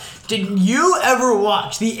sellout. Did you ever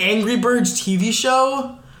watch the Angry Birds TV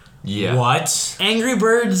show? Yeah. What? Angry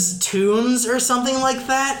Birds Tunes or something like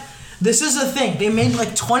that? This is a thing. They made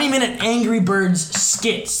like 20-minute Angry Birds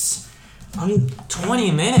skits.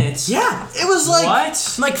 20 minutes? Yeah, it was like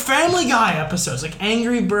What? like Family Guy episodes, like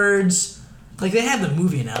Angry Birds. Like they have the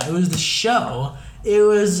movie now. It was the show. It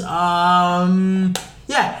was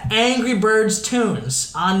Angry Birds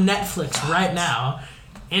Tunes on Netflix right now.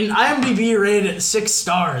 And IMDb rated it 6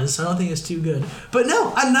 stars, so I don't think it's too good. But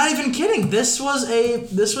no, I'm not even kidding. This was a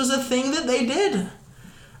thing that they did.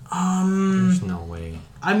 There's no way.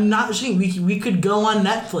 I'm not saying we could go on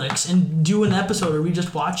Netflix and do an episode where we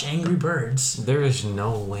just watch Angry Birds. There is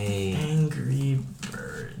no way. Angry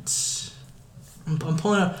Birds. I'm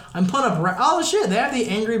pulling up. Oh shit! They have the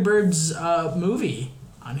Angry Birds movie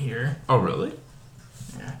on here. Oh, really?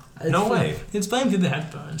 Yeah. No way. It's playing through the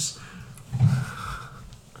headphones.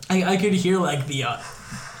 I could hear like the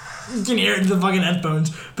you can hear it through the fucking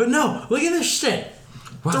headphones. But no, look at this shit.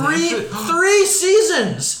 Wow, Three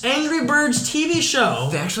seasons. Angry Birds TV show.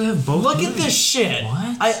 They actually have both Look movies. at this shit.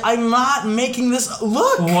 What? I'm not making this.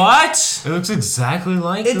 Look. What? It looks exactly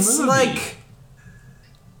like the movie.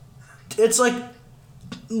 It's like,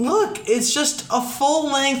 look, it's just a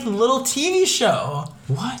full-length little TV show.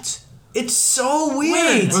 What? It's so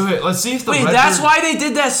weird. Wait, let's see if the Wait, red that's bird- why they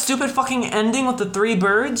did that stupid fucking ending with the 3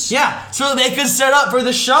 birds? Yeah, so they could set up for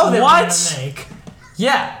the show they were What? gonna make.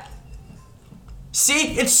 Yeah.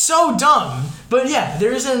 See, it's so dumb. But yeah,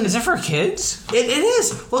 there's an... Is it for kids? It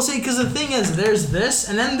is. Well, see, because the thing is, there's this,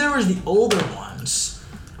 and then there was the older ones.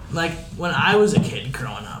 Like, when I was a kid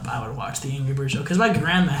growing up, I would watch the Angry Birds show, because my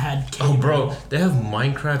grandma had cable. Oh, bro, they have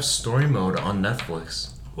Minecraft story mode on Netflix.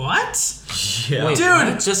 What? Yeah. Wait, Dude.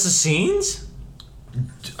 what? Just the scenes?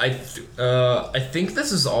 I think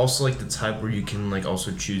this is also like the type where you can like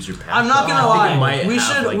also choose your path. I'm not gonna I think it lie. might We have,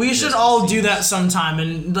 should like, we just should all do scenes. that sometime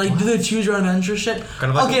and like do the choose your own adventure shit. Kind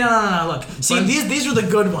of like okay, no. Look, see But- these are the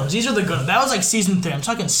good ones. These are the good ones. That was like season 3. I'm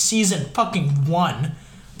talking season fucking 1.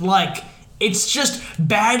 Like it's just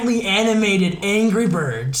badly animated Angry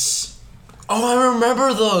Birds. Oh, I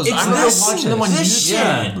remember those. It's I remember this, watching them on this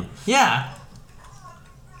YouTube. shit. Yeah.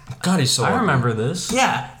 God, he's so I ugly. remember this.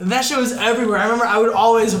 Yeah, that show was everywhere. I remember I would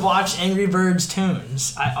always watch Angry Birds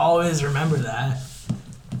tunes. I always remember that.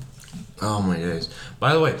 Oh my days.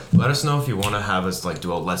 By the way, let us know if you want to have us like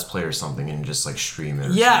do a let's play or something and just like stream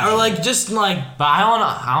it. Yeah, or like just like. But I don't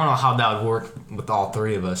know how that would work with all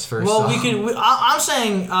 3 of us. First Well, off. we could. I'm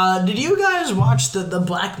saying, did you guys watch the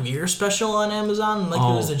Black Mirror special on Amazon? Like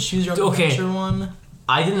it was the Choose Your Own Adventure one.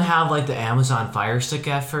 I didn't have like the Amazon Fire Stick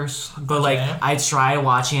at first, but like Okay. I tried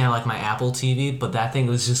watching it on like my Apple TV, but that thing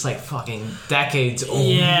was just like fucking decades old.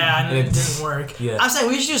 Yeah, and it It's- didn't work. Yeah. I'm saying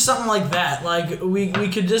we should do something like that. Like we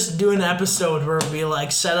could just do an episode where we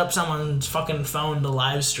like set up someone's fucking phone to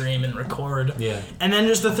live stream and record. Yeah. And then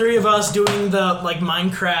just the 3 of us doing the like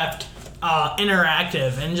Minecraft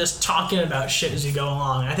interactive and just talking about shit as we go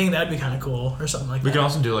along. I think that'd be kind of cool or something like We that. can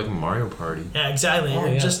also do like a Mario Party. Yeah, exactly. Oh,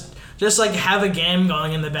 yeah. Just like have a game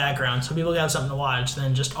going in the background so people have something to watch,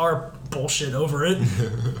 then just our bullshit over it.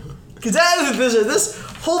 Because this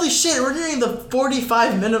holy shit, we're nearing the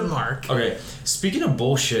 45-minute mark. Okay, speaking of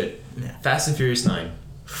bullshit, Fast and Furious 9.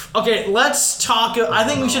 Okay, let's talk. I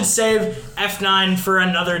think we should save F9 for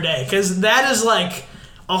another day, because that is like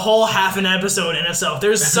a whole half an episode in itself.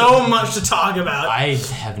 There's so much to talk about. I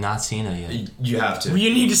have not seen it yet. You have to.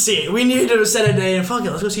 You need to see it. We need to set a day and fuck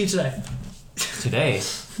it. Let's go see it today. Today?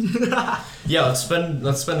 Yeah, let's spend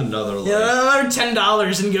another like, another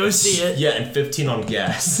 $10 and go see it. Yeah, and 15 on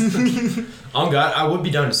gas. Oh God, I would be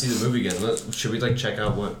down to see the movie again. Should we like check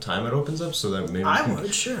out what time it opens up so that maybe I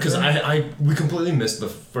would, sure. Because we completely missed the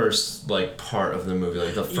first like part of the movie,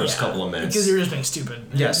 like the first couple of minutes. Because you were just being stupid.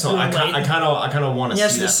 Yeah, so I kind of want to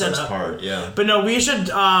see that first part. Yeah. But no, we should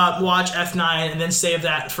watch F9 and then save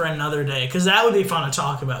that for another day, because that would be fun to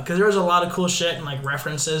talk about. Because there was a lot of cool shit and like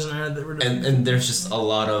references and that were and there's just a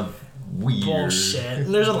lot of weird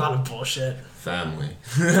bullshit. There's a lot of bullshit. Family.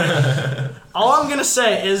 All I'm gonna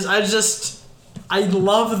say is I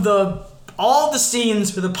love all the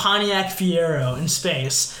scenes with the Pontiac Fiero in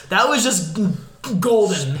space. That was just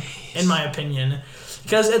golden, in my opinion.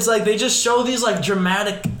 Because it's like they just show these like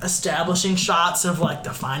dramatic establishing shots of like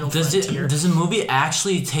the final frontier. Does the movie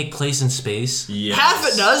actually take place in space? Yes. Half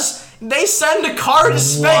it does. They send a car to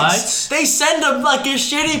space. What? They send a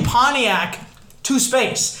shitty Pontiac to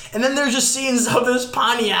space. And then there's just scenes of this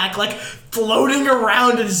Pontiac like floating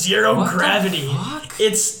around in zero What gravity. The fuck?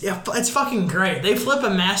 It's fucking great. They flip a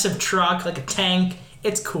massive truck like a tank.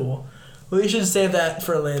 It's cool. We should save that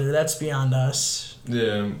for later. That's beyond us.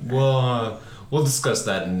 Yeah. Well, we'll discuss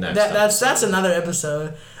that next. That's another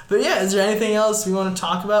episode. But yeah, is there anything else we want to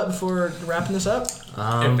talk about before wrapping this up?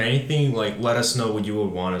 If anything, like let us know what you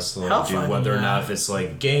would want us to like, do, whether or not if it's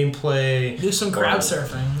like gameplay. Do some crowd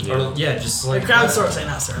surfing. Or, just like crowd surfing,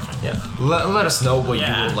 not surfing. Yeah. Let us know what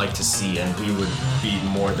you would like to see, and we would be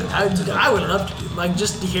more than happy to I would love to like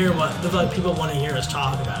just to hear what the like people want to hear us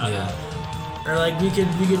talk about. Yeah. Or like we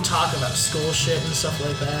could talk about school shit and stuff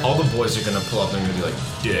like that. All the boys are gonna pull up and gonna be like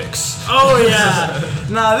dicks. Oh yeah.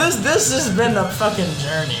 Nah, this has been a fucking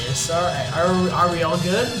journey. So are we all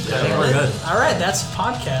good? Yeah, I think we're good. All right, that's a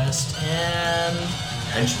podcast and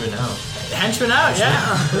Henchman out. Henchman out.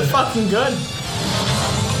 Yeah, we're fucking good.